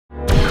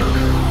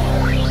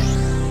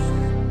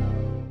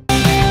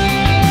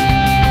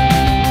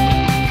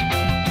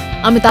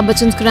Amitabh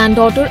Bachchan's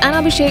granddaughter and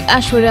Abhishek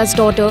Aishwarya's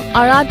daughter,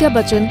 Aaradhya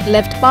Bachchan,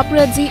 left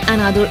Paparazzi and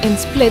other in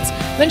splits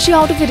when she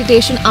out of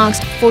irritation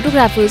asked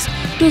photographers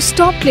to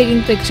stop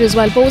clicking pictures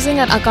while posing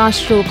at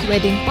Akash Shloka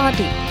wedding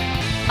party.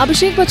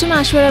 Abhishek Bachchan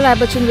and Aishwarya Rai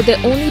Bachchan with their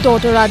only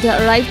daughter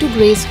Aaradhya arrived to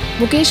grace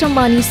Mukesh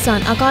Ambani's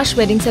son Akash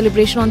wedding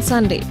celebration on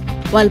Sunday.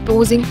 While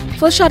posing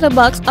for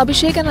Shutterbugs,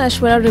 Abhishek and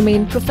Aishwarya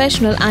remained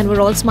professional and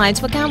were all smiles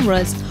for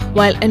cameras,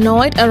 while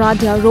annoyed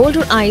Aaradhya rolled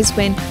her eyes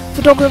when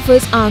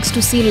photographers asked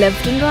to see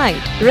left and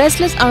right.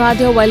 Restless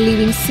Aaradhya while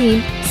leaving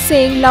scene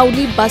saying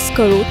loudly Bas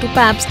Karo to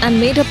Paps and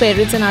made her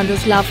parents and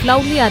others laugh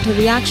loudly at her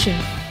reaction.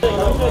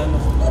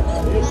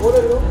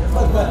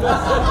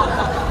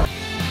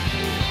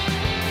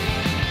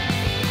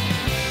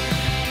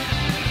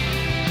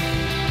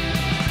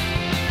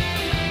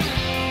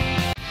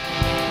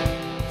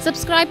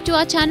 Subscribe to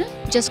our channel.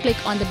 Just click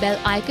on the bell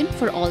icon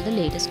for all the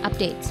latest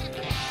updates.